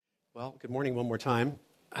Well, good morning one more time.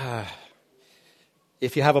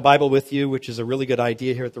 If you have a Bible with you, which is a really good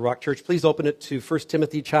idea here at the Rock Church, please open it to 1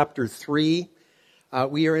 Timothy chapter 3.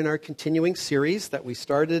 We are in our continuing series that we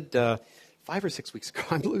started 5 or 6 weeks ago.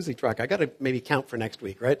 I'm losing track. I got to maybe count for next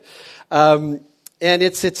week, right? And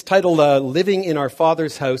it's titled Living in Our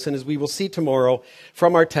Father's House. And as we will see tomorrow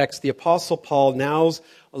from our text, the Apostle Paul now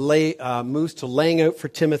moves to laying out for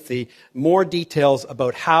Timothy more details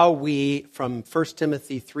about how we, from 1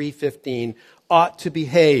 Timothy 3:15, ought to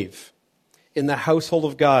behave in the household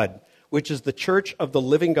of God, which is the church of the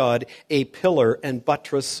living God, a pillar and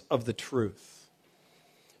buttress of the truth.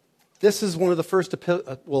 This is one of the first,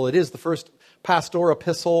 it is the first pastoral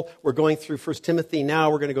epistle. We're going through 1 Timothy now.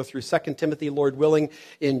 We're going to go through 2 Timothy, Lord willing,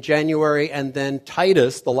 in January, and then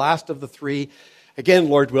Titus, the last of the three, again,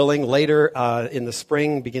 Lord willing, later in the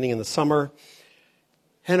spring, beginning in the summer.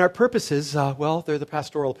 And our purpose is, they're the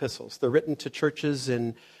pastoral epistles. They're written to churches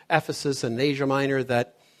in Ephesus and Asia Minor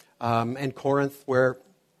and Corinth where,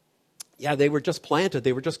 they were just planted.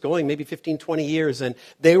 They were just going maybe 15, 20 years, and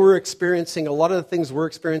they were experiencing a lot of the things we're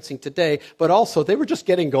experiencing today, but also they were just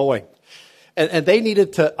getting going. And they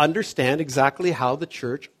needed to understand exactly how the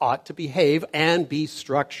church ought to behave and be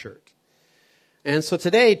structured. And so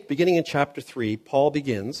today, beginning in chapter 3, Paul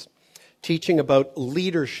begins teaching about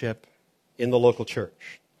leadership in the local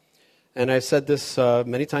church. And I've said this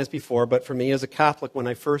many times before, but for me as a Catholic, when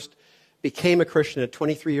I first became a Christian at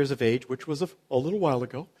 23 years of age, which was a little while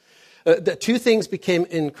ago, the two things became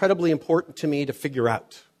incredibly important to me to figure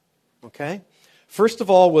out. Okay? First of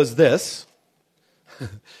all was this,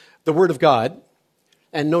 the Word of God.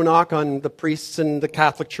 And no knock on the priests and the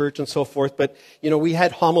Catholic Church and so forth, but, we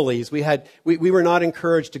had homilies. We were not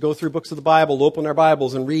encouraged to go through books of the Bible, open our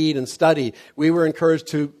Bibles and read and study. We were encouraged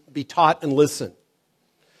to be taught and listen.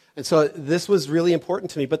 And so this was really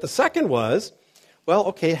important to me. But the second was,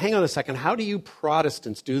 hang on a second. How do you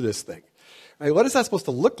Protestants do this thing? Right, what is that supposed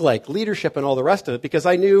to look like? Leadership and all the rest of it. Because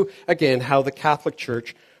I knew, again, how the Catholic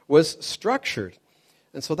Church was structured.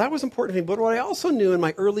 And so that was important to me. But what I also knew in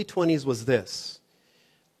my early 20s was this.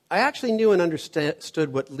 I actually knew and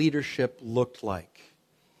understood what leadership looked like.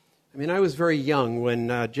 I mean, I was very young when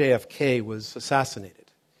JFK was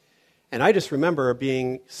assassinated. And I just remember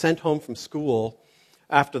being sent home from school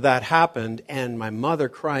after that happened, and my mother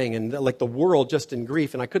crying, and like the world just in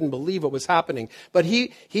grief, and I couldn't believe what was happening. But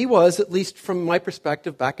he was, at least from my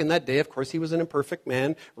perspective, back in that day, of course, he was an imperfect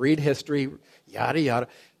man, read history, yada, yada.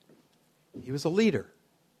 He was a leader.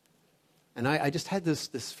 And I just had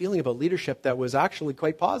this feeling about leadership that was actually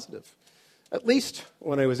quite positive, at least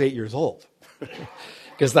when I was 8 years old,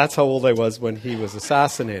 because that's how old I was when he was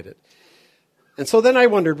assassinated. And so then I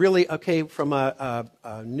wondered, really, from a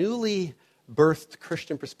newly birthed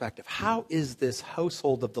Christian perspective, how is this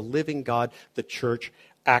household of the living God, the church,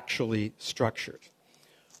 actually structured?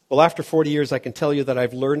 Well, after 40 years, I can tell you that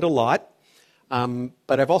I've learned a lot,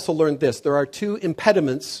 but I've also learned this. There are two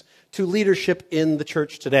impediments to leadership in the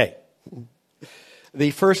church today.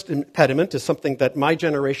 The first impediment is something that my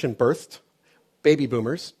generation birthed, baby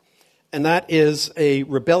boomers, and that is a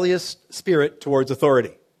rebellious spirit towards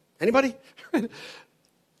authority. Anybody?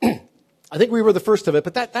 I think we were the first of it,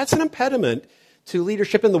 but that's an impediment to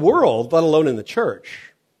leadership in the world, let alone in the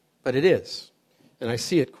church. But it is, and I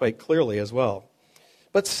see it quite clearly as well.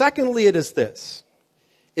 But secondly, it is this.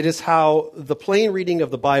 It is how the plain reading of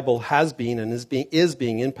the Bible has been and is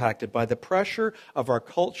being impacted by the pressure of our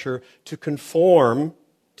culture to conform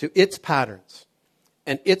to its patterns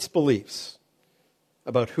and its beliefs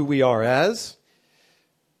about who we are as,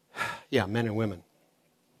 men and women.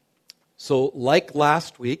 So like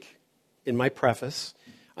last week in my preface,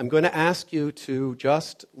 I'm going to ask you to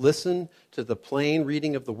just listen to the plain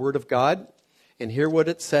reading of the Word of God and hear what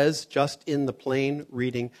it says just in the plain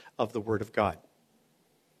reading of the Word of God.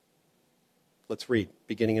 Let's read,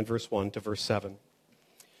 beginning in verse 1 to verse 7.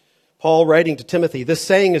 Paul writing to Timothy, "This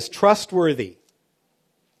saying is trustworthy.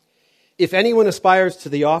 If anyone aspires to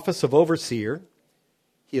the office of overseer,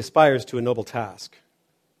 he aspires to a noble task.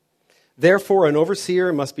 Therefore, an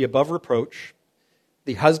overseer must be above reproach,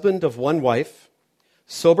 the husband of one wife,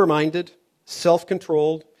 sober-minded,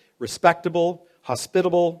 self-controlled, respectable,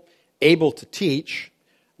 hospitable, able to teach,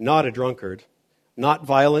 not a drunkard, not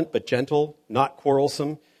violent but gentle, not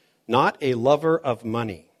quarrelsome, not a lover of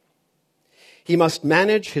money. He must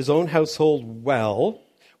manage his own household well,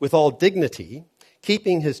 with all dignity,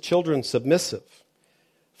 keeping his children submissive.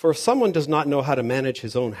 For if someone does not know how to manage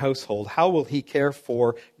his own household, how will he care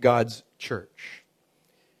for God's church?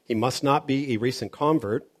 He must not be a recent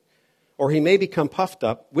convert, or he may become puffed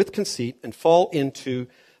up with conceit and fall into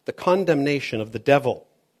the condemnation of the devil.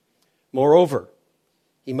 Moreover,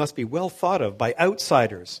 He must be well thought of by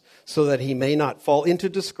outsiders so that he may not fall into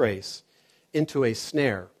disgrace, into a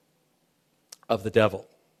snare of the devil.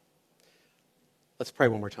 Let's pray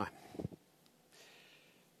one more time.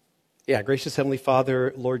 Yeah, gracious Heavenly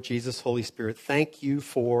Father, Lord Jesus, Holy Spirit, thank you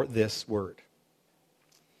for this word.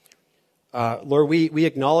 Lord, we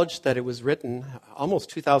acknowledge that it was written almost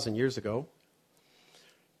 2,000 years ago.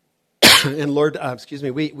 And Lord,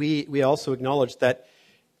 we also acknowledge that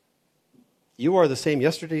you are the same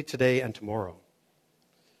yesterday, today, and tomorrow.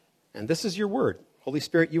 And this is your word. Holy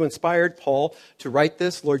Spirit, you inspired Paul to write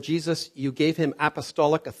this. Lord Jesus, you gave him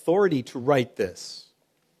apostolic authority to write this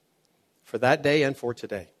for that day and for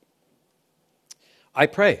today. I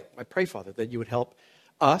pray, Father, that you would help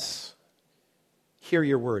us hear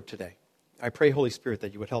your word today. I pray, Holy Spirit,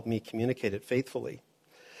 that you would help me communicate it faithfully.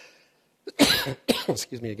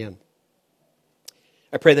 Excuse me again.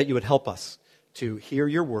 I pray that you would help us to hear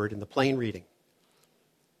your word in the plain reading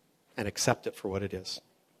and accept it for what it is.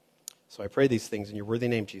 So I pray these things in your worthy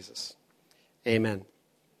name, Jesus. Amen.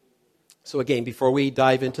 So again, before we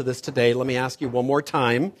dive into this today, let me ask you one more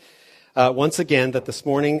time, once again, that this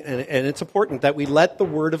morning, and it's important that we let the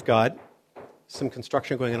word of God, some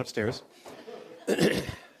construction going on upstairs,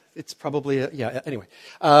 it's probably, anyway,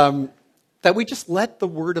 that we just let the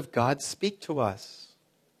word of God speak to us.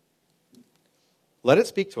 Let it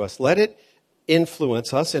speak to us. Let it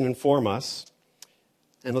influence us and inform us.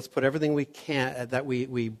 And let's put everything we can that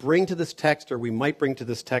we bring to this text or we might bring to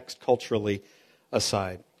this text culturally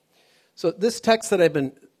aside. So this text that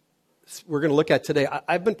we're going to look at today,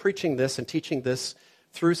 I've been preaching this and teaching this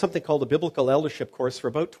through something called a biblical eldership course for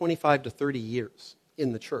about 25 to 30 years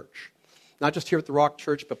in the church. Not just here at the Rock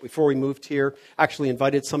Church, but before we moved here, actually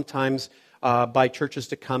invited sometimes by churches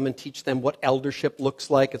to come and teach them what eldership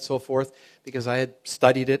looks like and so forth, because I had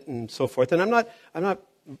studied it and so forth. And I'm not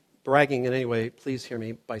bragging in any way, please hear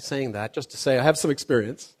me by saying that, just to say I have some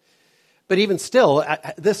experience. But even still,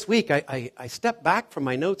 this week I stepped back from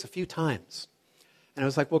my notes a few times. And I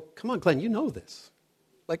was like, well, come on, Glenn, you know this.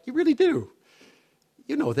 Like, you really do.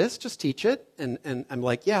 You know this, just teach it. And I'm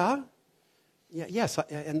like, yes.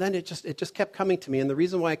 And then it just kept coming to me. And the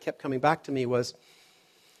reason why it kept coming back to me was,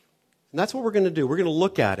 and that's what we're going to do. We're going to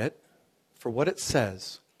look at it for what it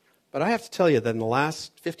says. But I have to tell you that in the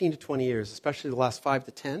last 15 to 20 years, especially the last 5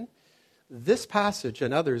 to 10, this passage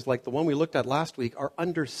and others, like the one we looked at last week, are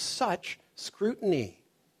under such scrutiny.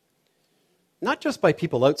 Not just by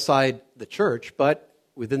people outside the church, but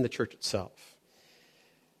within the church itself.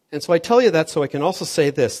 And so I tell you that so I can also say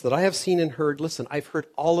this, that I have seen and heard, I've heard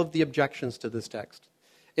all of the objections to this text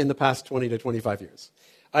in the past 20 to 25 years.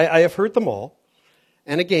 I have heard them all.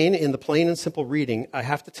 And again, in the plain and simple reading, I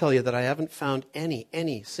have to tell you that I haven't found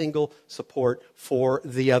any single support for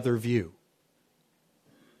the other view.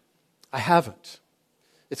 I haven't.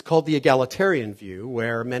 It's called the egalitarian view,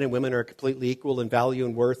 where men and women are completely equal in value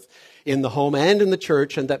and worth in the home and in the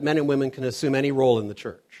church, and that men and women can assume any role in the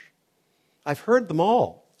church. I've heard them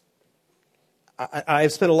all.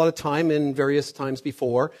 I've spent a lot of time in various times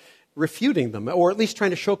before refuting them, or at least trying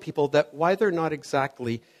to show people that why they're not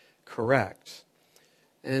exactly correct.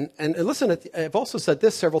 And listen, I've also said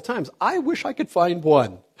this several times. I wish I could find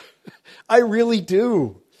one. I really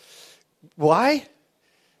do. Why?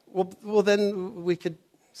 Well, then we could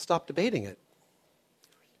stop debating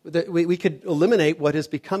it. We could eliminate what is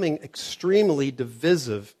becoming extremely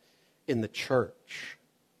divisive in the church.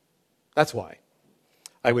 That's why.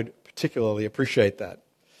 I would particularly appreciate that.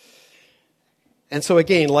 And so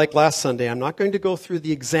again, like last Sunday, I'm not going to go through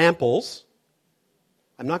the examples.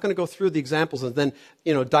 I'm not going to go through the examples and then,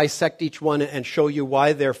 dissect each one and show you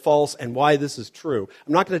why they're false and why this is true.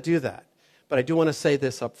 I'm not going to do that. But I do want to say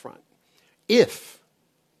this up front. If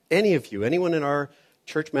any of you, anyone in our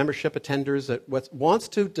church membership attenders that wants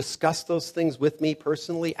to discuss those things with me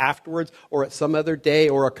personally afterwards or at some other day,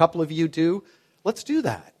 or a couple of you do, let's do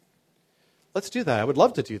that. Let's do that. I would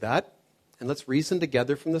love to do that. And let's reason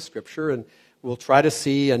together from the Scripture, and we'll try to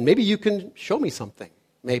see, and maybe you can show me something.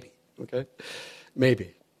 Maybe. Okay?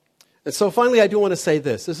 Maybe. And so finally, I do want to say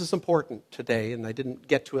this. This is important today, and I didn't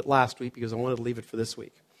get to it last week because I wanted to leave it for this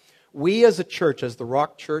week. We as a church, as the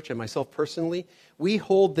Rock Church, and myself personally, we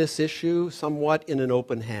hold this issue somewhat in an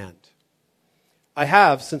open hand. I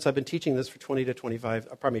have since I've been teaching this for 25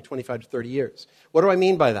 to 30 years. What do I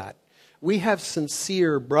mean by that? We have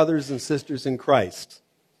sincere brothers and sisters in Christ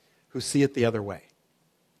who see it the other way.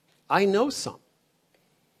 I know some.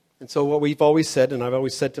 And so what we've always said, and I've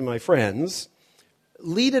always said to my friends,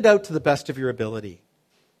 lead it out to the best of your ability.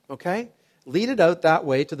 Okay? Lead it out that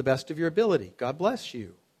way to the best of your ability. God bless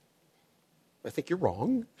you. I think you're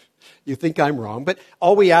wrong. You think I'm wrong. But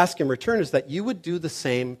all we ask in return is that you would do the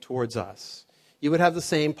same towards us. You would have the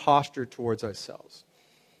same posture towards ourselves.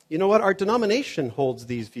 You know what? Our denomination holds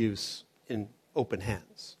these views in open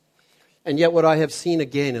hands. And yet what I have seen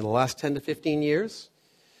again in the last 10 to 15 years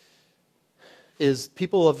is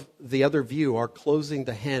people of the other view are closing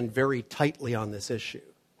the hand very tightly on this issue.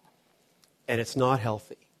 And it's not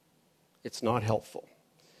healthy. It's not helpful.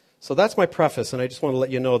 So that's my preface, and I just want to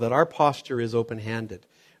let you know that our posture is open-handed.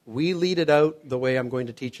 We lead it out the way I'm going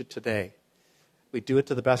to teach it today. We do it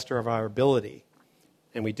to the best of our ability,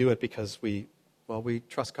 and we do it because we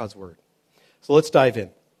trust God's word. So let's dive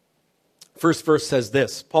in. First verse says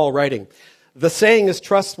this, Paul writing, "The saying is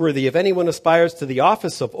trustworthy. If anyone aspires to the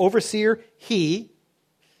office of overseer, he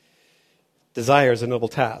desires a noble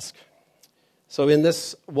task." So in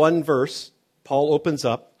this one verse, Paul opens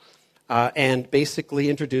up and basically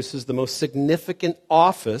introduces the most significant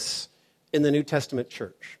office in the New Testament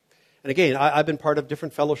church. And again, I've been part of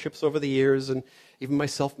different fellowships over the years, and even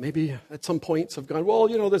myself, maybe at some points, have gone, well,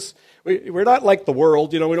 we're not like the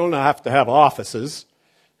world, we don't have to have offices.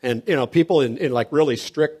 And, people in like really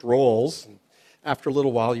strict roles. And after a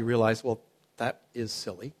little while, you realize, well, that is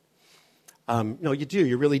silly. No, you do.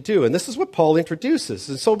 You really do. And this is what Paul introduces.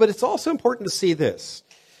 And so, but it's also important to see this.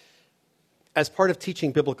 As part of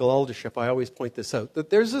teaching biblical eldership, I always point this out, that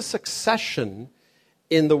there's a succession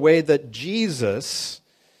in the way that Jesus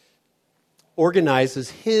organizes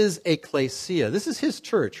his ecclesia. This is his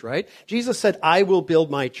church, right? Jesus said, "I will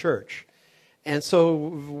build my church." And so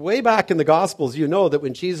way back in the Gospels, you know that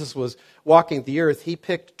when Jesus was walking the earth, he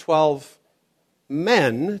picked 12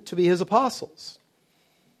 men to be his apostles.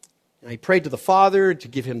 And he prayed to the Father to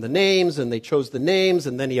give him the names, and they chose the names,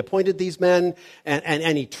 and then he appointed these men,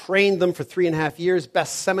 and he trained them for 3.5 years,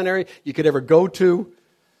 best seminary you could ever go to.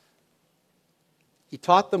 He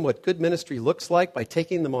taught them what good ministry looks like by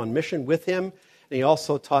taking them on mission with him, and he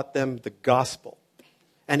also taught them the gospel.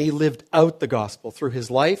 And he lived out the gospel through his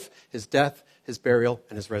life, his death, his burial,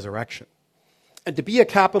 and his resurrection. And to be a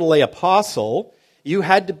capital A apostle, you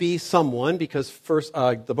had to be someone, because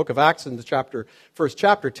the book of Acts in the first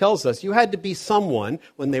chapter tells us, you had to be someone,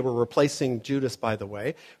 when they were replacing Judas, by the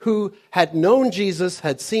way, who had known Jesus,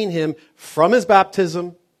 had seen him from his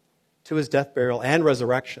baptism to his death, burial, and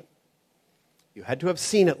resurrection. You had to have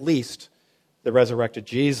seen at least the resurrected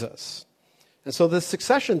Jesus. And so the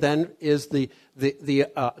succession then is the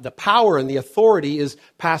power and the authority is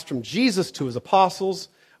passed from Jesus to his apostles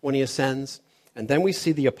when he ascends. And then we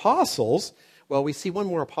see the apostles. Well, we see one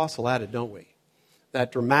more apostle added, don't we?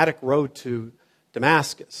 That dramatic road to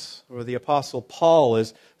Damascus, where the apostle Paul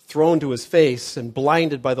is thrown to his face and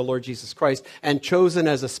blinded by the Lord Jesus Christ and chosen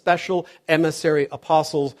as a special emissary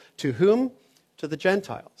apostle to whom? To the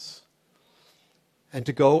Gentiles. And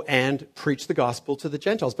to go and preach the gospel to the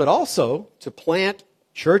Gentiles, but also to plant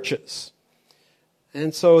churches.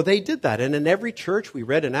 And so they did that. And in every church, we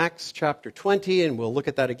read in Acts chapter 20, and we'll look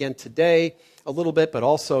at that again today a little bit, but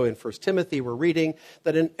also in 1 Timothy, we're reading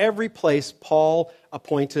that in every place, Paul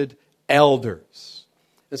appointed elders.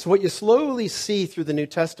 And so what you slowly see through the New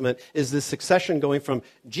Testament is this succession going from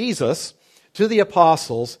Jesus to the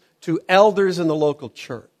apostles to elders in the local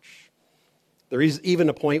church. There is even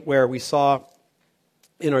a point where we saw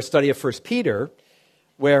in our study of 1 Peter,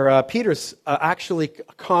 where Peter's actually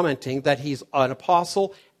commenting that he's an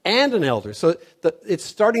apostle and an elder. So it's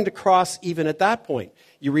starting to cross even at that point.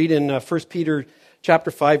 You read in 1 Peter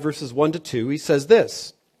chapter 5, verses 1 to 2, he says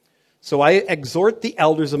this, "So I exhort the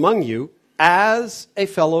elders among you as a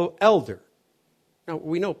fellow elder." Now,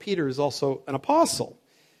 we know Peter is also an apostle,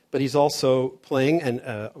 but he's also playing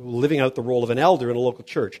and living out the role of an elder in a local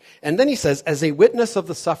church. And then he says, "As a witness of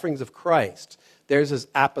the sufferings of Christ," there's his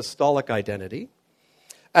apostolic identity,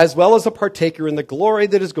 "as well as a partaker in the glory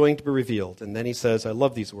that is going to be revealed." And then he says, I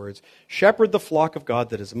love these words, "Shepherd the flock of God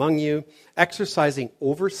that is among you, exercising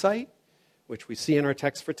oversight," which we see in our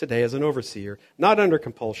text for today as an overseer, "not under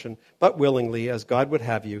compulsion, but willingly, as God would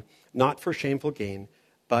have you, not for shameful gain,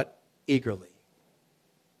 but eagerly."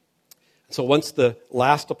 So once the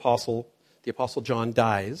last apostle, the Apostle John,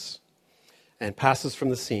 dies and passes from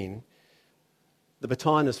the scene, the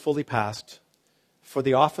baton is fully passed for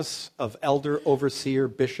the office of elder, overseer,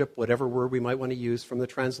 bishop, whatever word we might want to use from the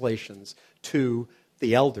translations, to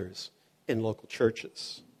the elders in local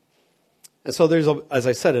churches. And so there's, as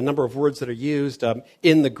I said, a number of words that are used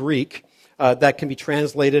in the Greek that can be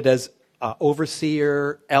translated as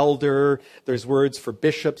overseer, elder. There's words for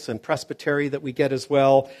bishops and presbytery that we get as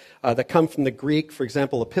well that come from the Greek. For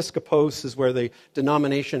example, episkopos is where the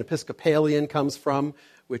denomination Episcopalian comes from,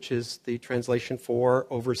 which is the translation for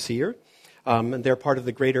overseer. and they're part of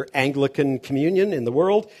the greater Anglican communion in the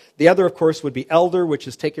world. The other, of course, would be elder, which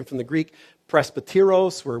is taken from the Greek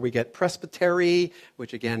presbyteros, where we get presbytery,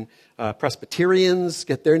 which again, Presbyterians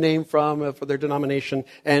get their name from for their denomination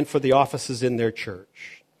and for the offices in their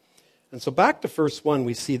church. And so back to verse 1,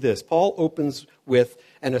 we see this. Paul opens with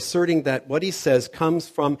an asserting that what he says comes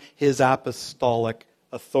from his apostolic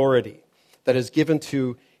authority that is given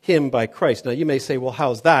to him by Christ. Now you may say, well,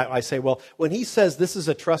 how's that? I say, well, when he says this is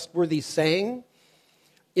a trustworthy saying,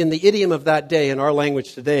 in the idiom of that day, in our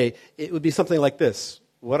language today, it would be something like this.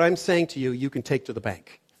 What I'm saying to you, you can take to the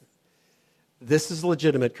bank. This is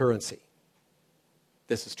legitimate currency.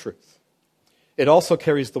 This is truth. It also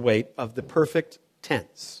carries the weight of the perfect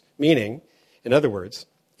tense, meaning, in other words,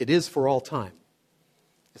 it is for all time.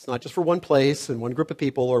 It's not just for one place and one group of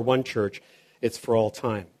people or one church. It's for all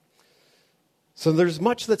time. So there's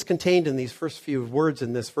much that's contained in these first few words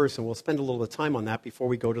in this verse, and we'll spend a little time on that before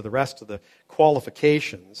we go to the rest of the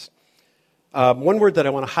qualifications. One word that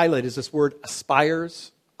I want to highlight is this word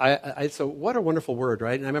aspires. So what a wonderful word,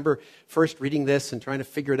 right? And I remember first reading this and trying to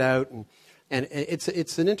figure it out, and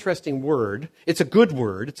it's an interesting word. It's a good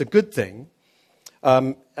word. It's a good thing.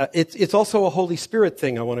 It's also a Holy Spirit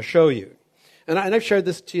thing I want to show you. And I've shared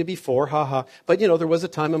this to you before, but there was a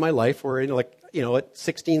time in my life where, at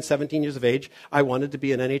 16, 17 years of age, I wanted to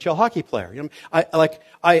be an NHL hockey player.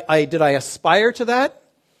 Did I aspire to that?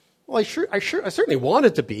 Well, I certainly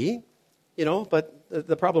wanted to be, but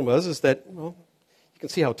the problem is that, you can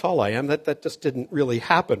see how tall I am. That just didn't really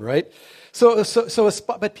happen, right?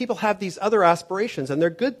 But people have these other aspirations, and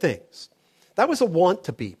they're good things. That was a want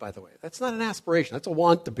to be, by the way. That's not an aspiration. That's a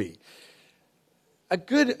want to be. A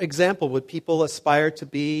good example would people aspire to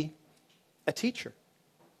be a teacher,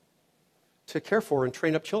 to care for and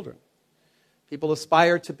train up children. People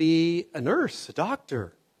aspire to be a nurse, a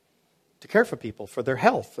doctor, to care for people, for their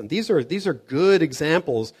health. And these are good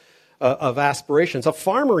examples of aspirations. A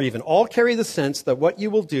farmer even, all carry the sense that what you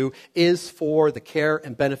will do is for the care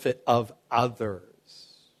and benefit of others.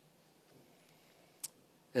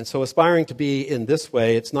 And so aspiring to be in this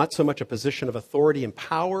way, it's not so much a position of authority and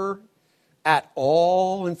power at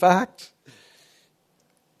all, in fact.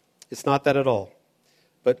 It's not that at all,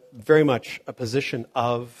 but very much a position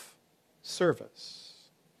of service.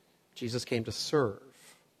 Jesus came to serve,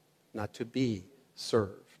 not to be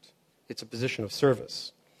served. It's a position of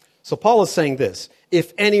service. So Paul is saying this: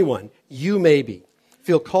 if anyone, you maybe,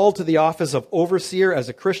 feel called to the office of overseer as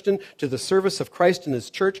a Christian to the service of Christ in his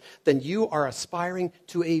church, then you are aspiring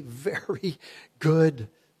to a very good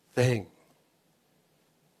thing.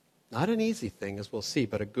 Not an easy thing, as we'll see,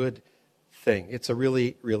 but a good thing. It's a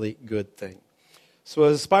really, really good thing. So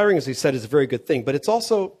aspiring, as he said, is a very good thing, but it's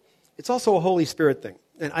also a Holy Spirit thing.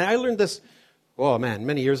 And I learned this,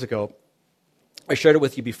 many years ago. I shared it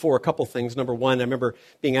with you before, a couple things. Number one, I remember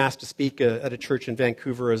being asked to speak at a church in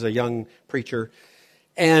Vancouver as a young preacher.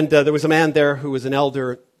 And there was a man there who was an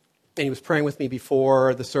elder, and he was praying with me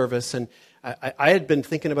before the service. And I had been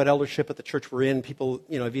thinking about eldership at the church we're in. People,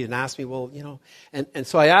 have even asked me, and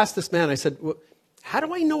so I asked this man, I said, how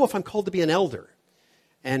do I know if I'm called to be an elder?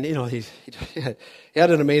 And, he had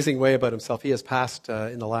an amazing way about himself. He has passed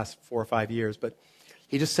in the last 4 or 5 years, but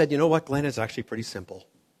he just said, Glenn, it's actually pretty simple.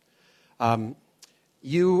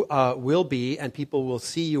 You will be, and people will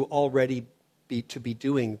see you already to be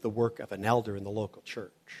doing the work of an elder in the local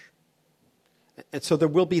church. And so there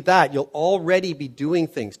will be that. You'll already be doing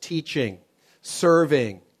things, teaching,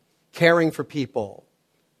 serving, caring for people,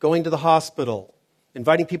 going to the hospital,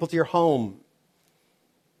 inviting people to your home,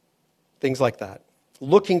 things like that.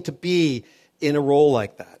 Looking to be in a role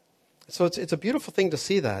like that. So it's a beautiful thing to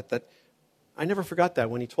see that I never forgot that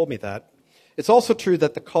when he told me that. It's also true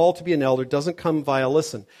that the call to be an elder doesn't come via,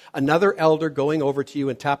 another elder going over to you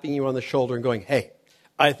and tapping you on the shoulder and going, hey,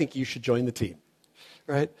 I think you should join the team,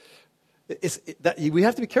 right? We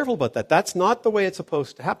have to be careful about that. That's not the way it's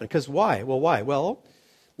supposed to happen. Because why? Well, why? Well,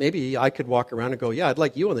 maybe I could walk around and go, yeah, I'd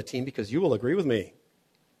like you on the team because you will agree with me.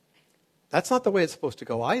 That's not the way it's supposed to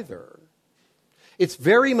go either. It's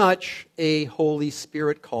very much a Holy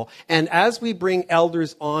Spirit call. And as we bring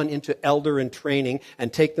elders on into elder and training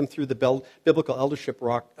and take them through the biblical eldership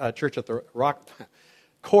church at the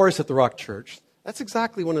course at the Rock Church, that's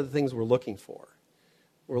exactly one of the things we're looking for.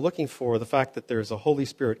 We're looking for the fact that there's a Holy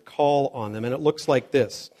Spirit call on them. And it looks like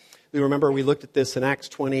this. We looked at this in Acts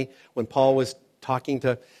 20 when Paul was talking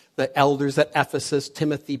to the elders at Ephesus,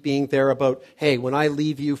 Timothy being there about, hey, when I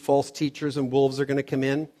leave you, false teachers and wolves are going to come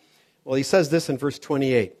in. Well, he says this in verse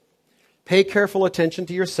 28. Pay careful attention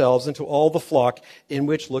to yourselves and to all the flock in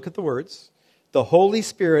which, look at the words, the Holy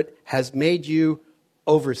Spirit has made you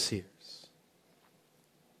overseers.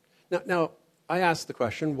 Now, I ask the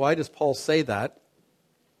question, why does Paul say that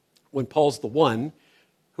when Paul's the one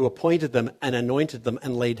who appointed them and anointed them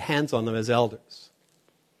and laid hands on them as elders?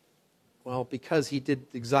 Well, because he did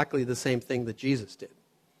exactly the same thing that Jesus did.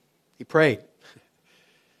 He prayed.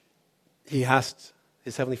 He asked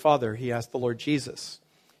his Heavenly Father. He asked the Lord Jesus.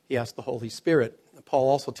 He asked the Holy Spirit. Paul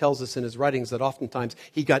also tells us in his writings that oftentimes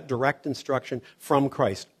he got direct instruction from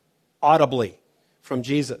Christ, audibly from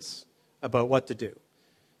Jesus, about what to do.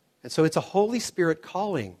 And so it's a Holy Spirit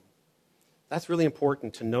calling. That's really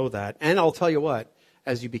important to know that. And I'll tell you what,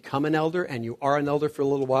 as you become an elder, and you are an elder for a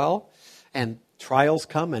little while, and trials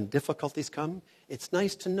come and difficulties come, it's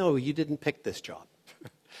nice to know you didn't pick this job,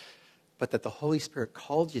 but that the Holy Spirit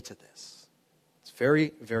called you to this. It's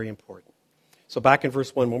very, very important. So back in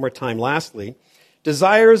verse 1, one more time. Lastly,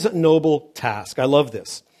 desires a noble task. I love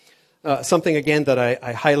this. Something, again, that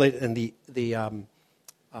I highlight in the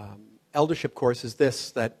eldership course is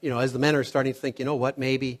this, that, as the men are starting to think, what,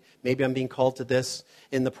 maybe I'm being called to this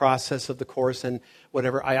in the process of the course and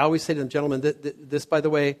whatever. I always say to them, gentlemen, this, by the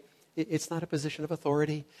way, it's not a position of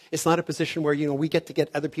authority. It's not a position where, we get to get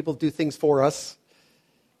other people to do things for us.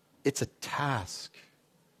 It's a task.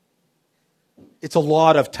 It's a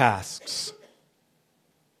lot of tasks.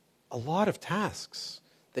 A lot of tasks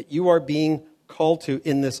that you are being called to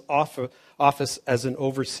in this office as an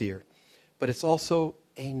overseer. But it's also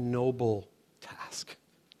a noble task.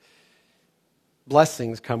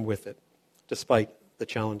 Blessings come with it, despite the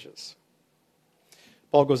challenges.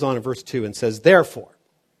 Paul goes on in verse 2 and says, therefore,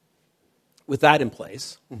 with that in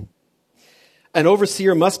place, an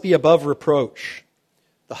overseer must be above reproach,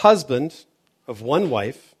 the husband of one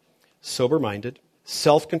wife, sober-minded,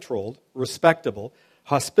 self-controlled, respectable,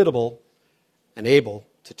 hospitable, and able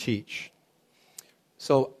to teach.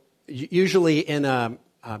 So usually in a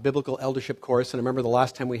biblical eldership course, and I remember the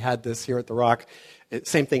last time we had this here at the Rock,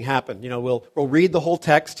 same thing happened. We'll read the whole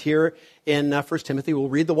text here in 1 Timothy. We'll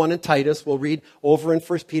read the one in Titus. We'll read over in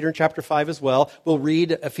 1 Peter in chapter 5 as well. We'll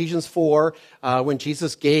read Ephesians 4 when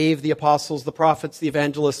Jesus gave the apostles, the prophets, the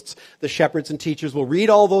evangelists, the shepherds and teachers. We'll read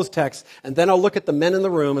all those texts, and then I'll look at the men in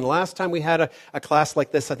the room. And the last time we had a class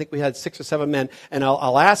like this, I think we had 6 or 7 men, and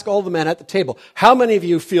I'll ask all the men at the table, how many of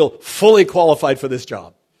you feel fully qualified for this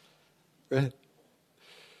job? Right?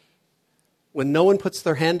 When no one puts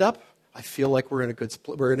their hand up, I feel like we're in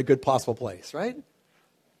a good possible place, right?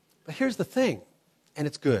 But here's the thing, and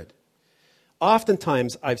it's good.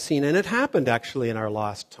 Oftentimes I've seen, and it happened actually in our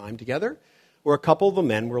last time together, where a couple of the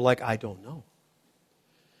men were like, I don't know.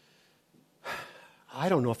 I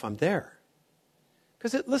don't know if I'm there.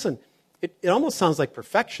 Because it almost sounds like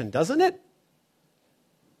perfection, doesn't it?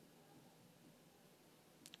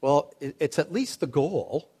 Well, it's at least the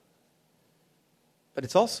goal, but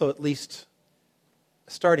it's also at least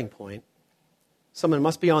a starting point. Someone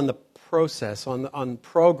must be on the process, on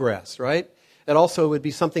progress, right? It also would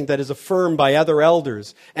be something that is affirmed by other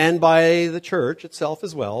elders and by the church itself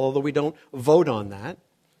as well, although we don't vote on that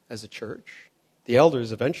as a church. The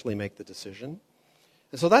elders eventually make the decision.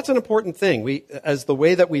 And so that's an important thing. As the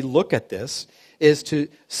way that we look at this is to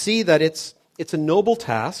see that it's a noble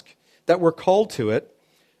task, that we're called to it.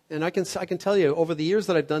 And I can tell you, over the years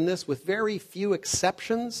that I've done this, with very few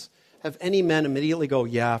exceptions, have any men immediately go,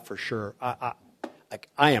 yeah, for sure,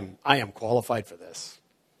 I am qualified for this.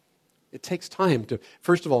 It takes time to,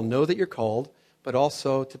 first of all, know that you're called, but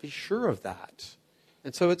also to be sure of that.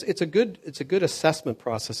 And so it's a good assessment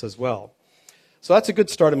process as well. So that's a good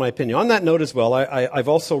start, in my opinion. On that note as well, I've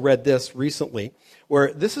also read this recently,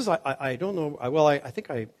 where this is, I don't know, I think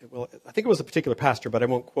it was a particular pastor, but I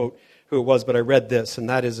won't quote who it was, but I read this, and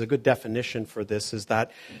that is a good definition for this, is that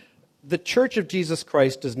the Church of Jesus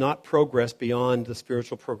Christ does not progress beyond the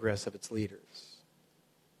spiritual progress of its leaders.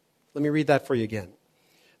 Let me read that for you again.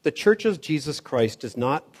 The Church of Jesus Christ does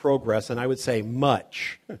not progress, and I would say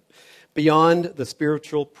much, beyond the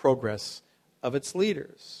spiritual progress of its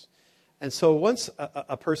leaders. And so once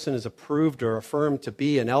a person is approved or affirmed to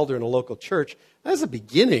be an elder in a local church, that's a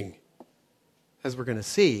beginning, as we're going to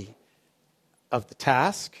see, of the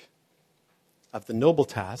task, of the noble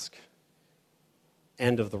task,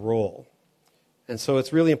 and of the role. And so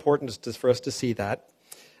it's really important for us to see that.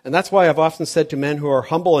 And that's why I've often said to men who are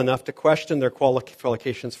humble enough to question their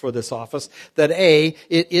qualifications for this office that A,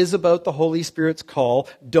 it is about the Holy Spirit's call.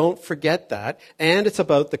 Don't forget that. And it's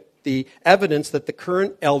about the evidence that the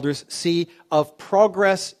current elders see of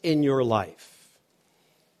progress in your life.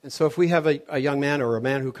 And so if we have a young man or a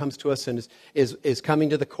man who comes to us and is coming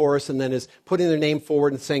to the course and then is putting their name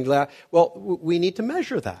forward and saying, well, we need to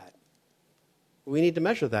measure that. We need to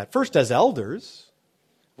measure that. First, as elders,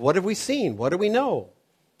 what have we seen? What do we know?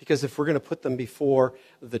 Because if we're going to put them before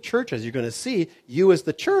the church, as you're going to see, you as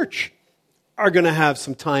the church are going to have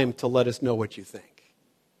some time to let us know what you think.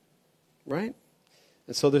 Right?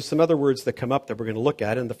 And so there's some other words that come up that we're going to look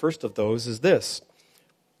at, and the first of those is this: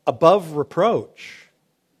 above reproach.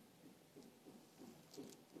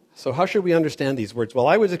 So how should we understand these words? Well,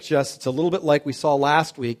 I would suggest it's a little bit like we saw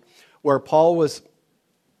last week, where Paul was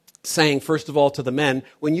saying, first of all, to the men,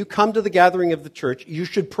 when you come to the gathering of the church, you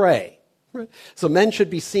should pray. Right? So men should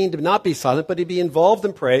be seen to not be silent, but to be involved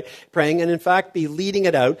in praying, and in fact be leading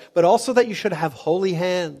it out, but also that you should have holy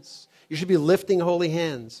hands. You should be lifting holy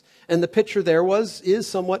hands. And the picture there is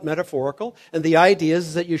somewhat metaphorical, and the idea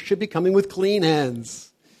is that you should be coming with clean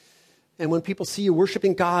hands. And when people see you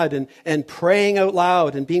worshiping God and praying out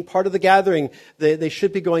loud and being part of the gathering, they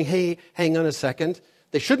should be going, hey, hang on a second.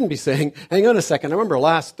 They shouldn't be saying, hang on a second. I remember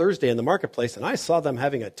last Thursday in the marketplace, and I saw them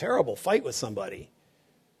having a terrible fight with somebody.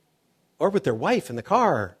 Or with their wife in the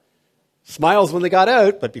car. Smiles when they got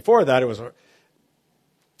out, but before that it was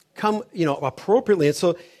come, appropriately. And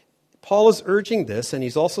so Paul is urging this, and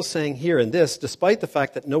he's also saying here in this, despite the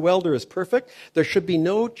fact that no elder is perfect, there should be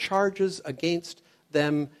no charges against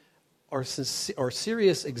them or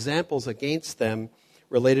serious examples against them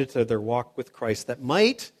related to their walk with Christ that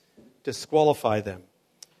might disqualify them.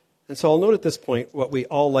 And so I'll note at this point what we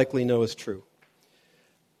all likely know is true.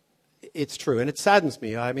 It's true, and it saddens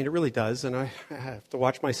me. I mean, it really does, and I have to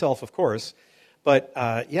watch myself, of course. But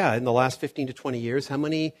in the last 15 to 20 years, how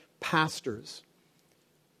many pastors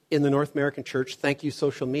in the North American church, thank you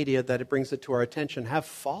social media that it brings it to our attention, have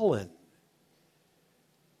fallen?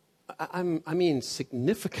 I mean,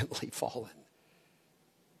 significantly fallen.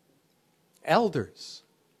 Elders.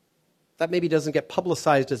 That maybe doesn't get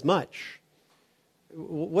publicized as much.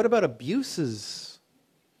 What about abuses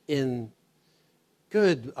in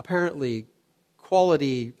good, apparently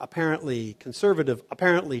quality, apparently conservative,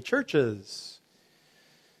 apparently churches?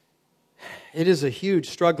 It is a huge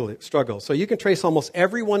struggle. So you can trace almost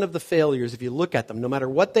every one of the failures, if you look at them, no matter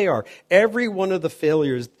what they are, every one of the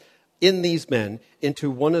failures in these men into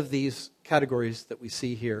one of these categories that we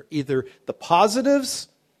see here, either the positives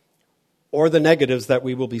or the negatives that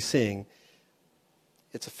we will be seeing.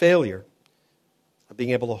 It's a failure of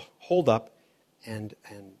being able to hold up and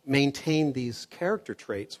maintain these character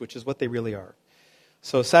traits, which is what they really are.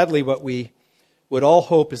 So sadly, what we would all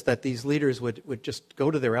hope is that these leaders would just go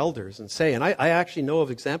to their elders and say, and I actually know of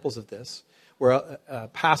examples of this, where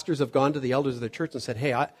pastors have gone to the elders of their church and said,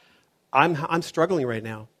 hey, I'm struggling right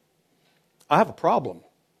now. I have a problem.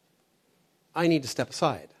 I need to step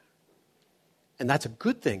aside. And that's a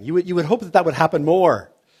good thing. You would hope that would happen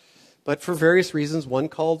more. But for various reasons, one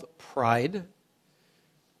called pride,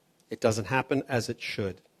 it doesn't happen as it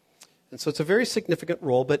should. And so it's a very significant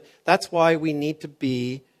role, but that's why we need to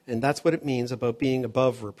be, and that's what it means about being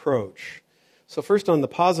above reproach. So first, on the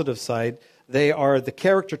positive side, they are the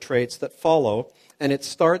character traits that follow, and it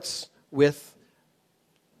starts with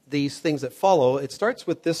these things that follow. It starts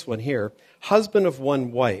with this one here, husband of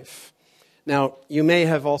one wife. Now, you may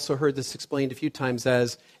have also heard this explained a few times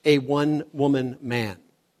as a one-woman man.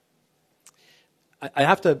 I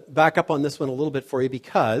have to back up on this one a little bit for you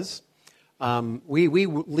because we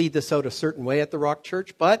lead this out a certain way at the Rock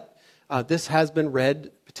Church, but this has been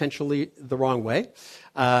read potentially the wrong way.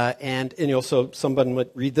 So someone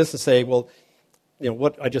would read this and say, well,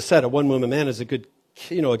 what I just said, a one-woman man is a good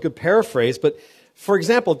paraphrase, but for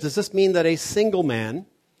example, does this mean that a single man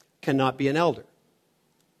cannot be an elder?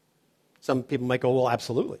 Some people might go, well,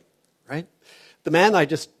 absolutely, right? The man I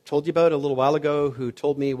just told you about a little while ago who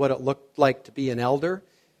told me what it looked like to be an elder,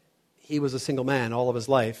 he was a single man all of his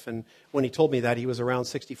life. And when he told me that, he was around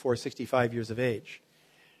 64, 65 years of age.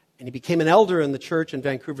 And he became an elder in the church in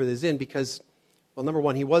Vancouver that he's in because, well, number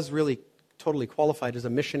one, he was really totally qualified as a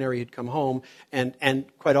missionary who'd come home. And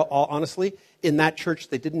quite honestly, in that church,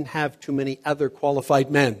 they didn't have too many other qualified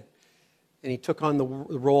men. And he took on the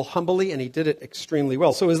role humbly, and he did it extremely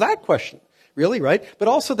well. So is that question, really, right? But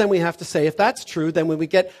also then we have to say, if that's true, then when we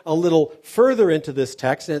get a little further into this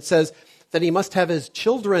text, and it says that he must have his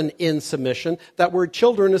children in submission, that word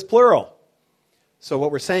children is plural. So what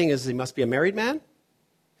we're saying is he must be a married man,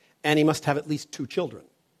 and he must have at least 2 children.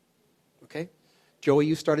 Okay? Joey,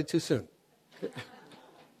 you started too soon.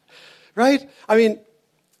 Right? I mean,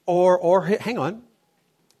 or hang on.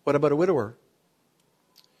 What about a widower?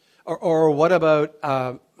 Or what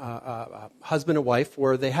about husband and wife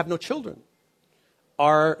where they have no children?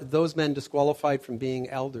 Are those men disqualified from being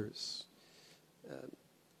elders?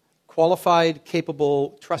 Qualified,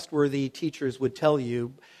 capable, trustworthy teachers would tell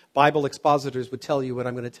you, Bible expositors would tell you what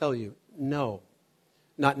I'm going to tell you. No,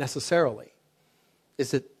 not necessarily.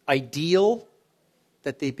 Is it ideal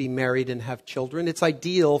that they be married and have children. It's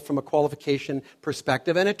ideal from a qualification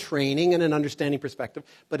perspective and a training and an understanding perspective,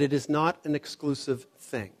 but it is not an exclusive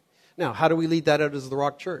thing. Now, how do we lead that out as the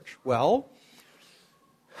Rock Church? Well,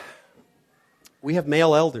 we have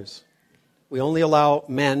male elders. We only allow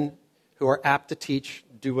men who are apt to teach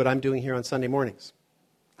do what I'm doing here on Sunday mornings.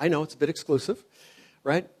 I know it's a bit exclusive,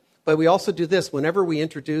 right? But we also do this. Whenever we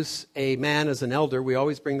introduce a man as an elder, we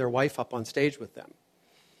always bring their wife up on stage with them.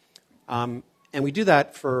 And we do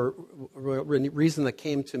that for a reason that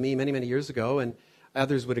came to me many, many years ago, and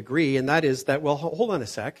others would agree, and that is that, well, hold on a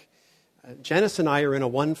sec. Janice and I are in a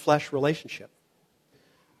one-flesh relationship.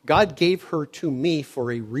 God gave her to me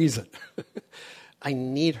for a reason. I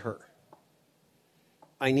need her.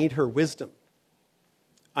 I need her wisdom.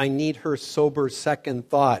 I need her sober second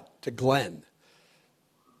thought to Glenn.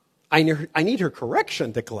 I need her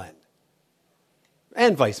correction to Glenn.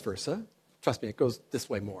 And vice versa. Trust me, it goes this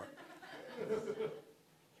way more.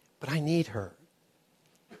 But I need her.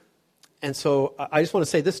 And so I just want to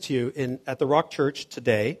say this to you. At the Rock Church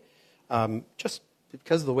today, just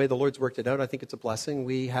because of the way the Lord's worked it out, I think it's a blessing.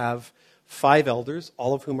 We have 5 elders,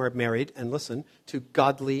 all of whom are married, and listen, to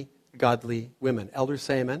godly women. Elders,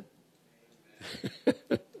 say amen.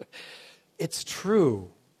 It's true.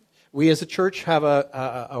 We as a church have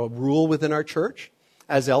a rule within our church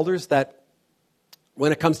as elders that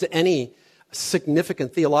when it comes to any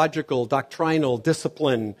significant theological, doctrinal,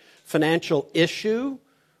 discipline, financial issue,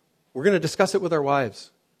 we're going to discuss it with our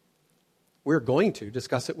wives. We're going to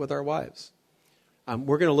discuss it with our wives.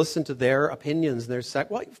 We're going to listen to their opinions and their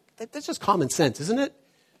well, that's just common sense, isn't it?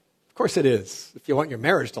 Of course it is. If you want your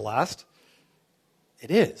marriage to last,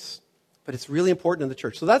 it is. But it's really important in the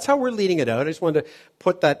church. So that's how we're leading it out. I just wanted to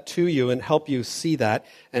put that to you and help you see that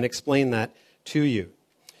and explain that to you.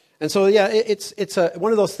 And so, yeah, it's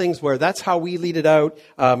one of those things where that's how we lead it out.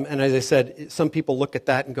 And as I said, some people look at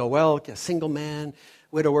that and go, well, a single man,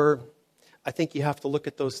 widower. I think you have to look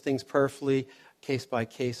at those things prayerfully, case by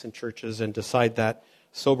case in churches, and decide that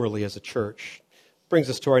soberly as a church. Brings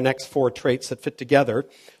us to our next 4 traits that fit together.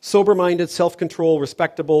 Sober-minded, self-control,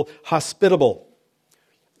 respectable, hospitable.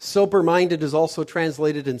 Sober-minded is also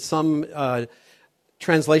translated in some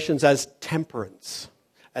translations as temperance,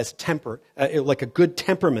 as like a good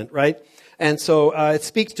temperament, right? And so it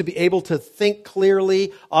speaks to be able to think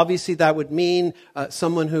clearly. Obviously, that would mean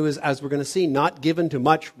someone who is, as we're going to see, not given to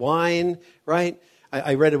much wine, right?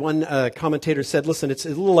 I read one commentator said, listen, it's a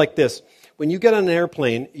little like this. When you get on an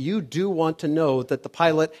airplane, you do want to know that the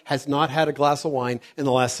pilot has not had a glass of wine in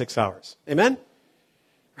the last 6 hours. Amen?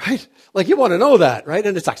 Right? Like you want to know that, right?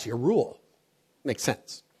 And it's actually a rule. Makes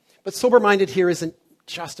sense. But sober-minded here isn't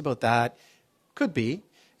just about that. Could be.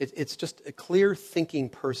 It's just a clear thinking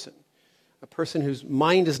person. A person whose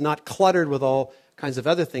mind is not cluttered with all kinds of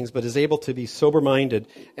other things, but is able to be sober-minded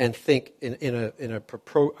and think in an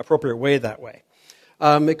appropriate way that way.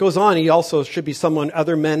 It goes on, he also should be someone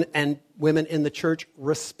other men and women in the church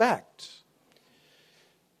respect.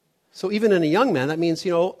 So even in a young man, that means,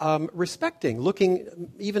 respecting, looking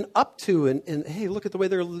even up to, and hey, look at the way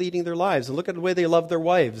they're leading their lives, and look at the way they love their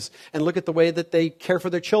wives, and look at the way that they care for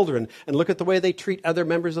their children, and look at the way they treat other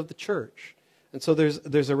members of the church. And so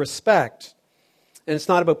there's a respect. And it's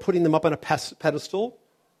not about putting them up on a pedestal.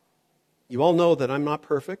 You all know that I'm not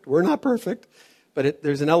perfect. We're not perfect. But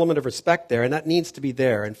there's an element of respect there, and that needs to be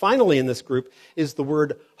there. And finally in this group is the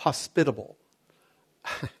word hospitable.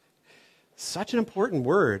 Such an important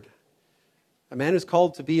word. A man who's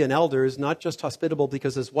called to be an elder is not just hospitable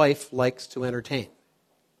because his wife likes to entertain.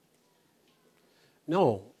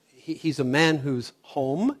 No, he's a man whose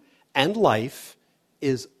home and life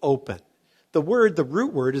is open. The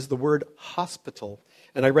root word is the word hospital.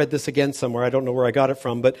 And I read this again somewhere. I don't know where I got it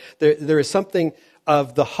from, but there is something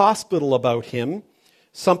of the hospital about him,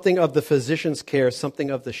 something of the physician's care,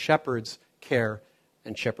 something of the shepherd's care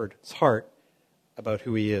and shepherd's heart about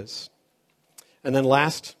who he is. And then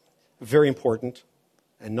last, very important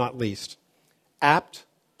and not least, apt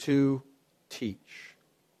to teach.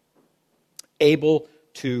 Able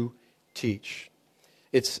to teach.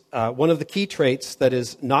 It's one of the key traits that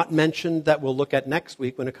is not mentioned that we'll look at next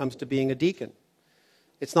week when it comes to being a deacon.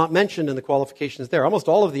 It's not mentioned in the qualifications there. Almost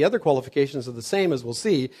all of the other qualifications are the same, as we'll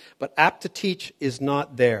see, but apt to teach is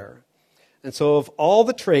not there. And so of all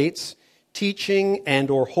the traits, teaching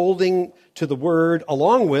and or holding to the word,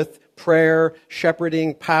 along with prayer,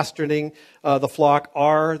 shepherding, pastoring the flock,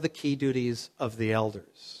 are the key duties of the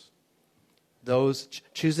elders. Those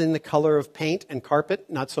choosing the color of paint and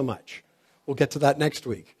carpet, not so much. We'll get to that next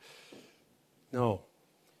week. No.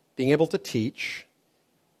 Being able to teach,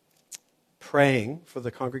 praying for the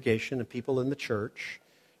congregation and people in the church,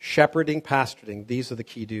 shepherding, pastoring, these are the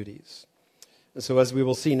key duties. And so as we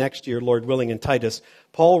will see next year, Lord willing, in Titus,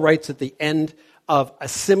 Paul writes at the end of a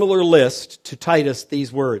similar list to Titus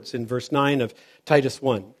these words in verse 9 of Titus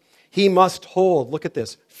 1. He must hold, look at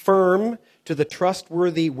this, firm to the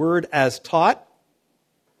trustworthy word as taught,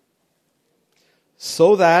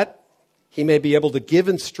 so that he may be able to give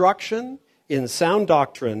instruction in sound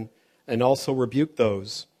doctrine and also rebuke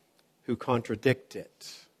those who contradict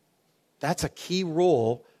it. That's a key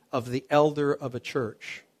role of the elder of a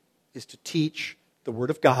church, is to teach the Word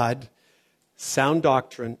of God, sound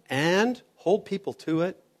doctrine, and hold people to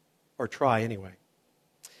it, or try anyway.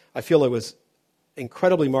 I feel it was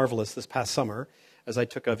incredibly marvelous this past summer, as I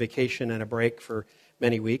took a vacation and a break for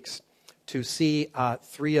many weeks, to see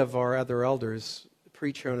 3 of our other elders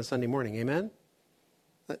preach here on a Sunday morning. Amen?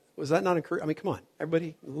 Was that not encouraging? I mean, come on,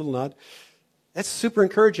 everybody, a little nod. That's super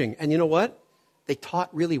encouraging. And you know what? They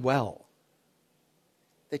taught really well.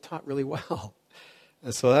 They taught really well.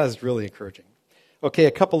 And so that was really encouraging. Okay,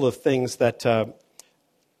 a couple of things that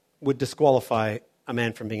would disqualify a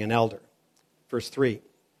man from being an elder. Verse 3,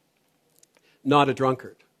 not a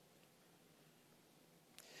drunkard.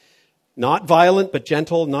 Not violent, but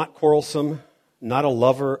gentle, not quarrelsome, not a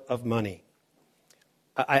lover of money.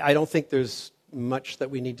 I don't think there's much that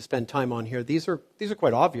we need to spend time on here. These are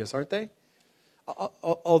quite obvious, aren't they?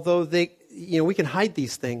 Although we can hide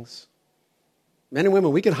these things. Men and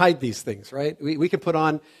women, we can hide these things, right? We can put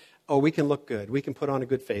on, we can look good. We can put on a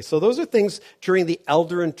good face. So those are things during the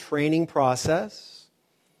elder and training process.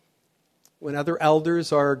 When other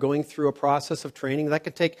elders are going through a process of training, that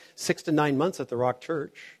could take 6 to 9 months at the Rock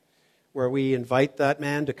Church, where we invite that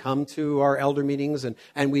man to come to our elder meetings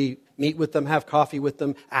and we meet with them, have coffee with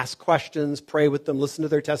them, ask questions, pray with them, listen to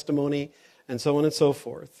their testimony, and so on and so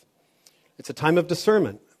forth. It's a time of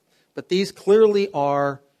discernment. But these clearly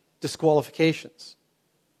are disqualifications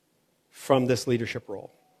from this leadership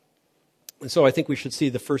role. And so I think we should see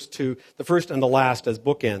the first and the last as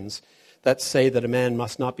bookends that say that a man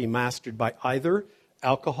must not be mastered by either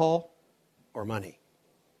alcohol or money.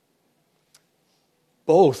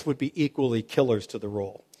 Both would be equally killers to the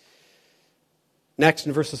role. Next,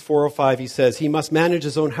 in verses 4 or 5, he says, he must manage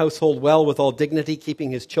his own household well with all dignity,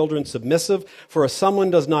 keeping his children submissive. For if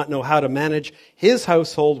someone does not know how to manage his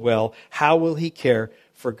household well, how will he care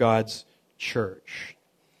for God's church?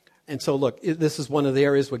 And so, look, this is one of the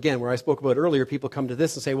areas, again, where I spoke about earlier. People come to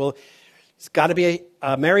this and say, well, he's got to be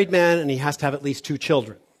a married man and he has to have at least 2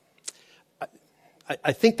 children.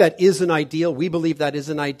 I think that is an ideal. We believe that is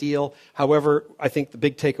an ideal. However, I think the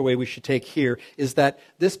big takeaway we should take here is that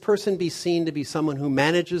this person be seen to be someone who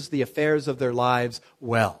manages the affairs of their lives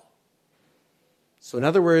well. So in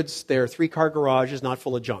other words, their 3-car garage is not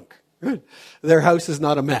full of junk. Their house is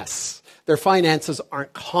not a mess. Their finances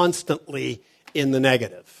aren't constantly in the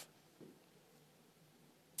negative.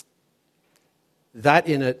 That,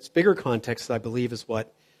 in its bigger context, I believe, is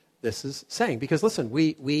what this is saying. Because listen,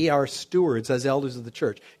 we are stewards as elders of the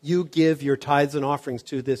church. You give your tithes and offerings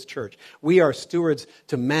to this church. We are stewards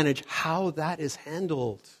to manage how that is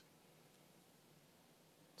handled.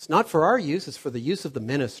 It's not for our use, it's for the use of the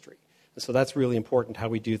ministry. And so that's really important how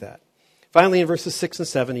we do that. Finally, in verses 6 and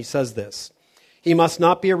 7, he says this, he must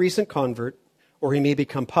not be a recent convert, or he may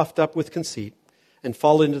become puffed up with conceit and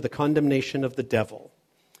fall into the condemnation of the devil.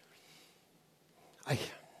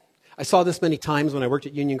 I saw this many times when I worked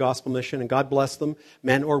at Union Gospel Mission, and God bless them,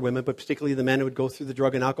 men or women, but particularly the men who would go through the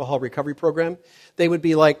drug and alcohol recovery program. They would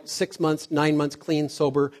be like 6 months, 9 months clean,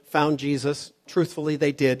 sober, found Jesus. Truthfully,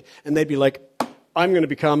 they did. And they'd be like, I'm going to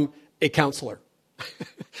become a counselor.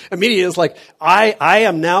 Immediately, it's like, I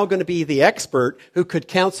am now going to be the expert who could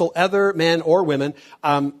counsel other men or women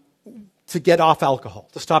to get off alcohol,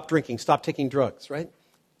 to stop drinking, stop taking drugs, right?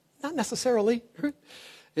 Not necessarily.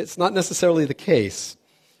 It's not necessarily the case.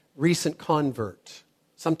 Recent convert.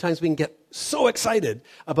 Sometimes we can get so excited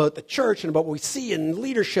about the church and about what we see in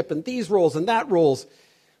leadership and these roles and that roles.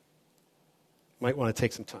 Might want to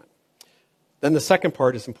take some time. Then the second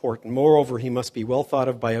part is important. Moreover, he must be well thought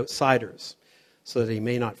of by outsiders so that he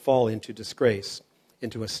may not fall into disgrace,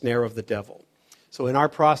 into a snare of the devil. So in our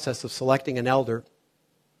process of selecting an elder,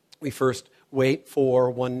 we first wait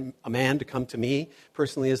for a man to come to me,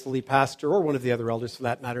 personally as the lead pastor, or one of the other elders for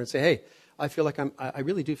that matter, and say, hey, I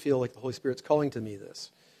really do feel like the Holy Spirit's calling to me this.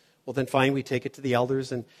 Well, then fine, we take it to the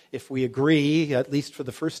elders, and if we agree, at least for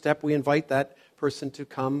the first step, we invite that person to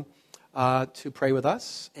come to pray with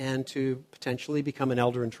us and to potentially become an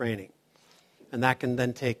elder in training. And that can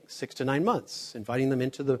then take 6 to 9 months, inviting them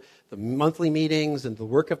into the monthly meetings and the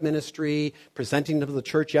work of ministry, presenting them to the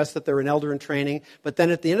church, yes, that they're an elder in training. But then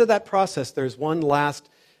at the end of that process, there's one last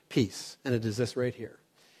piece, and it is this right here.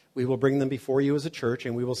 we will bring them before you as a church,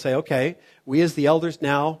 and we will say, okay, we as the elders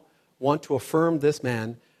now want to affirm this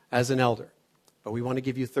man as an elder. But we want to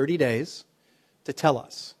give you 30 days to tell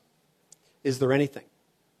us, is there anything?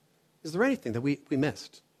 Is there anything that we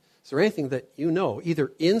missed? Is there anything that you know,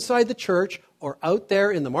 either inside the church or out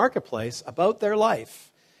there in the marketplace about their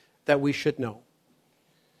life that we should know?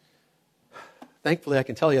 Thankfully, I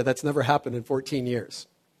can tell you that's never happened in 14 years.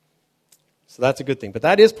 So that's a good thing. But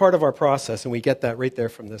that is part of our process, and we get that right there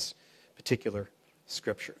from this particular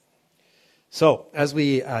scripture. So, as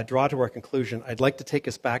we draw to our conclusion, I'd like to take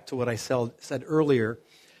us back to what I said earlier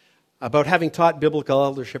about having taught biblical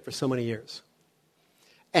eldership for so many years.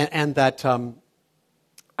 And that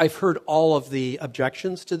I've heard all of the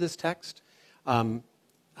objections to this text.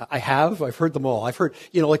 I've heard them all. I've heard,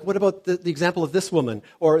 like, what about the example of this woman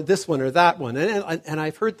or this one or that one? And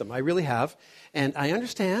I've heard them. I really have. And I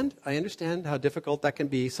understand how difficult that can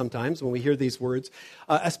be sometimes when we hear these words,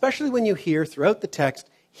 especially when you hear throughout the text,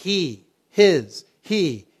 he, his,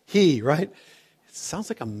 he, right? It sounds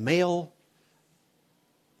like a male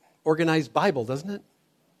organized Bible, doesn't it?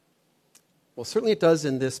 Well, certainly it does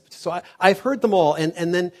in this. So I've heard them all.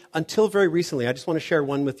 And then until very recently, I just want to share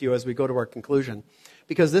one with you as we go to our conclusion,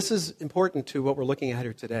 because this is important to what we're looking at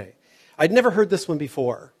here today. I'd never heard this one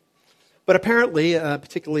before. But apparently,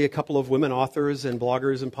 particularly a couple of women authors and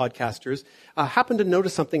bloggers and podcasters happened to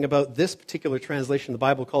notice something about this particular translation of the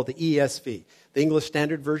Bible called the ESV, the English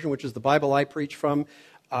Standard Version, which is the Bible I preach from.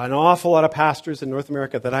 An awful lot of pastors in North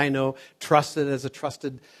America that I know trusted as a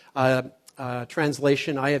trusted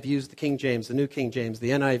translation. I have used the King James, the New King James,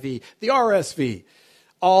 the NIV, the RSV.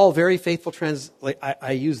 All very faithful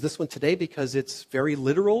I use this one today because it's very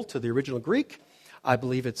literal to the original Greek. I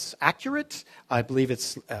believe it's accurate. I believe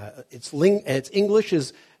its English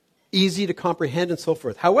is easy to comprehend and so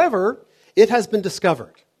forth. However, it has been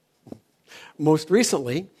discovered most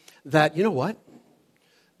recently that, you know what?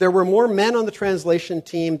 There were more men on the translation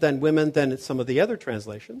team than women than in some of the other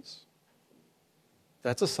translations.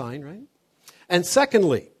 That's a sign, right? And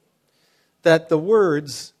secondly, that the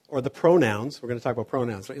words or the pronouns, we're going to talk about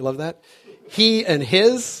pronouns, don't you love that? He and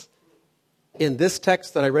his, in this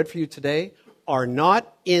text that I read for you today, are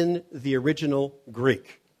not in the original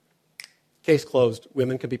Greek. Case closed.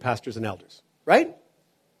 Women can be pastors and elders. Right?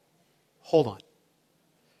 Hold on.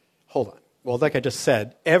 Well, like I just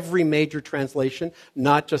said, every major translation,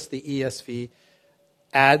 not just the ESV,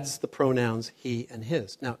 adds the pronouns he and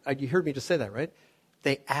his. Now, you heard me just say that, right?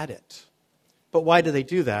 They add it. But why do they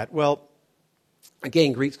do that? Well,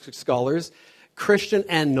 again, Greek scholars, Christian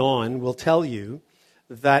and non, will tell you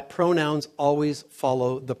that pronouns always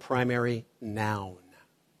follow the primary noun.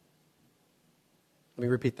 Let me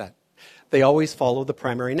repeat that. They always follow the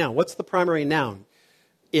primary noun. What's the primary noun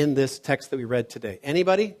in this text that we read today?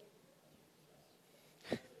 Anybody?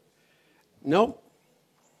 No.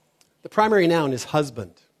 The primary noun is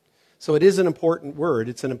husband. So it is an important word.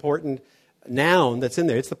 It's an important noun that's in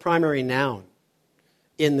there. It's the primary noun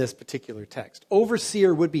in this particular text.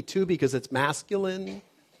 Overseer would be too because it's masculine,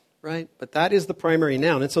 right? But that is the primary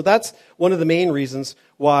noun. And so that's one of the main reasons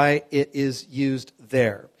why it is used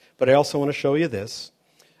there. But I also want to show you this,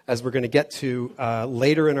 as we're going to get to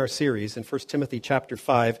later in our series in 1 Timothy chapter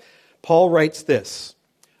 5. Paul writes this: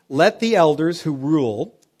 "Let the elders who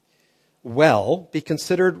rule well be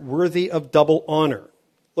considered worthy of double honor."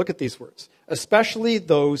 Look at these words. "Especially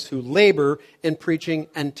those who labor in preaching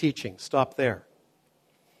and teaching." Stop there.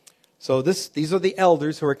 So these are the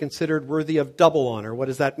elders who are considered worthy of double honor. What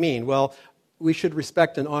does that mean? Well, we should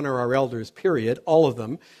respect and honor our elders, period, all of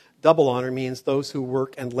them. Double honor means those who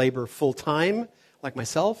work and labor full-time, like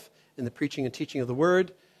myself, in the preaching and teaching of the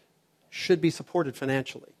word, should be supported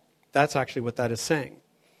financially. That's actually what that is saying.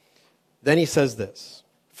 Then he says this: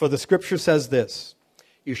 "For the scripture says this,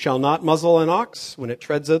 you shall not muzzle an ox when it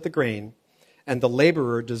treads out the grain, and the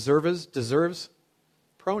laborer deserves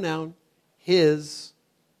pronoun, his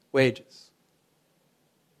wages."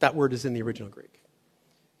 That word is in the original Greek.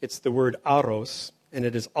 It's the word aros, and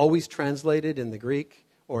it is always translated in the Greek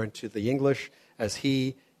or into the English as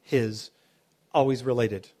he, his, always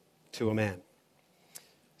related to a man.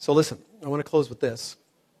 So listen, I want to close with this.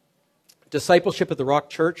 Discipleship at the Rock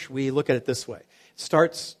Church, we look at it this way. It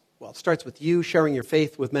starts with you sharing your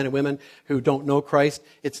faith with men and women who don't know Christ.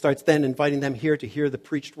 It starts then inviting them here to hear the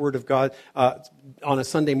preached word of God on a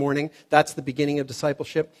Sunday morning. That's the beginning of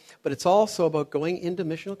discipleship. But it's also about going into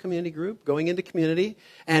missional community group, going into community,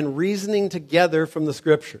 and reasoning together from the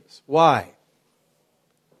scriptures. Why?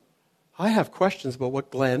 I have questions about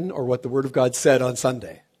what Glenn or what the Word of God said on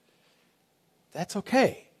Sunday. That's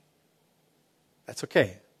okay. That's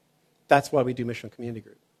okay. That's why we do missional community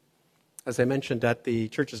group. as I mentioned at the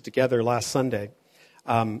Churches Together last Sunday,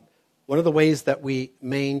 one of the ways that we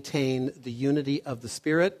maintain the unity of the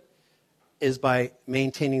Spirit is by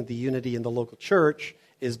maintaining the unity in the local church,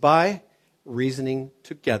 is by reasoning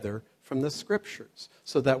together from the Scriptures,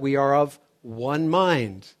 so that we are of one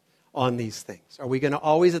mind on these things. Are we going to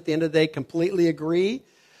always, at the end of the day, completely agree?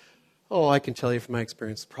 Oh, I can tell you from my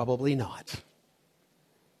experience, probably not.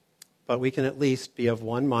 But we can at least be of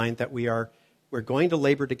one mind that we're going to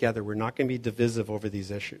labor together. We're not going to be divisive over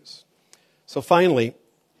these issues. So finally,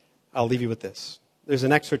 I'll leave you with this. There's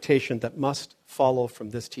an exhortation that must follow from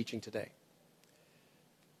this teaching today.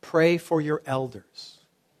 Pray for your elders.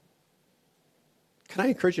 Can I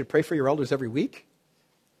encourage you to pray for your elders every week?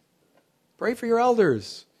 Pray for your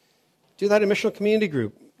elders. Do that in missional community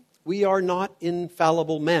group. We are not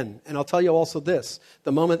infallible men. And I'll tell you also this.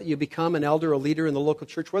 The moment that you become an elder or leader in the local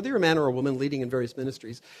church, whether you're a man or a woman leading in various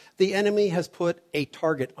ministries, the enemy has put a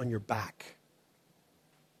target on your back.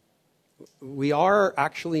 We are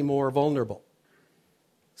actually more vulnerable.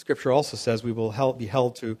 Scripture also says we will be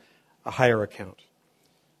held to a higher account.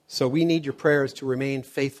 So we need your prayers to remain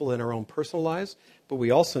faithful in our own personal lives, but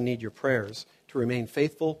we also need your prayers to remain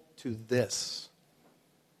faithful to this,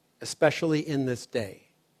 especially in this day.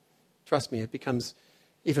 Trust me, it becomes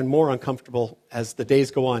even more uncomfortable as the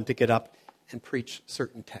days go on to get up and preach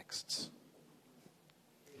certain texts.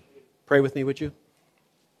 Pray with me, would you?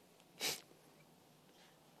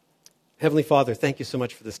 Heavenly Father, thank you so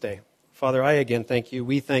much for this day. Father, I again thank you.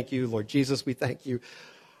 We thank you. Lord Jesus, we thank you.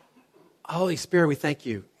 Holy Spirit, we thank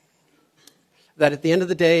you. That at the end of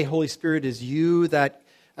the day, Holy Spirit, is you that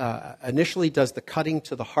initially does the cutting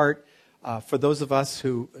to the heart for those of us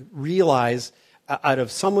who realize out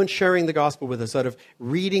of someone sharing the gospel with us, out of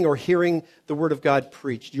reading or hearing the word of God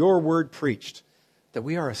preached, your word preached, that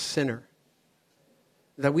we are a sinner,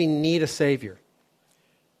 that we need a Savior,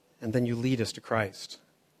 and then you lead us to Christ.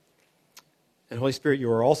 And Holy Spirit, you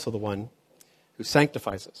are also the one who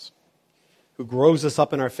sanctifies us, who grows us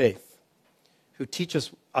up in our faith, who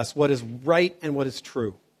teaches us what is right and what is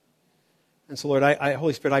true. And so, Lord,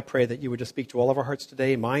 Holy Spirit, I pray that you would just speak to all of our hearts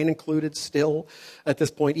today, mine included still at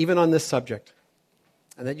this point, even on this subject,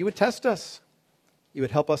 and that you would test us. You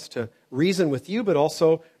would help us to reason with you, but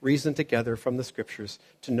also reason together from the Scriptures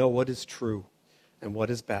to know what is true and what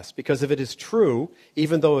is best. Because if it is true,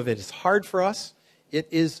 even though if it is hard for us, it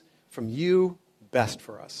is from you best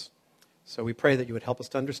for us. So we pray that you would help us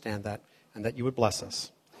to understand that and that you would bless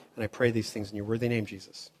us. And I pray these things in your worthy name,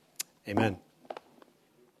 Jesus. Amen.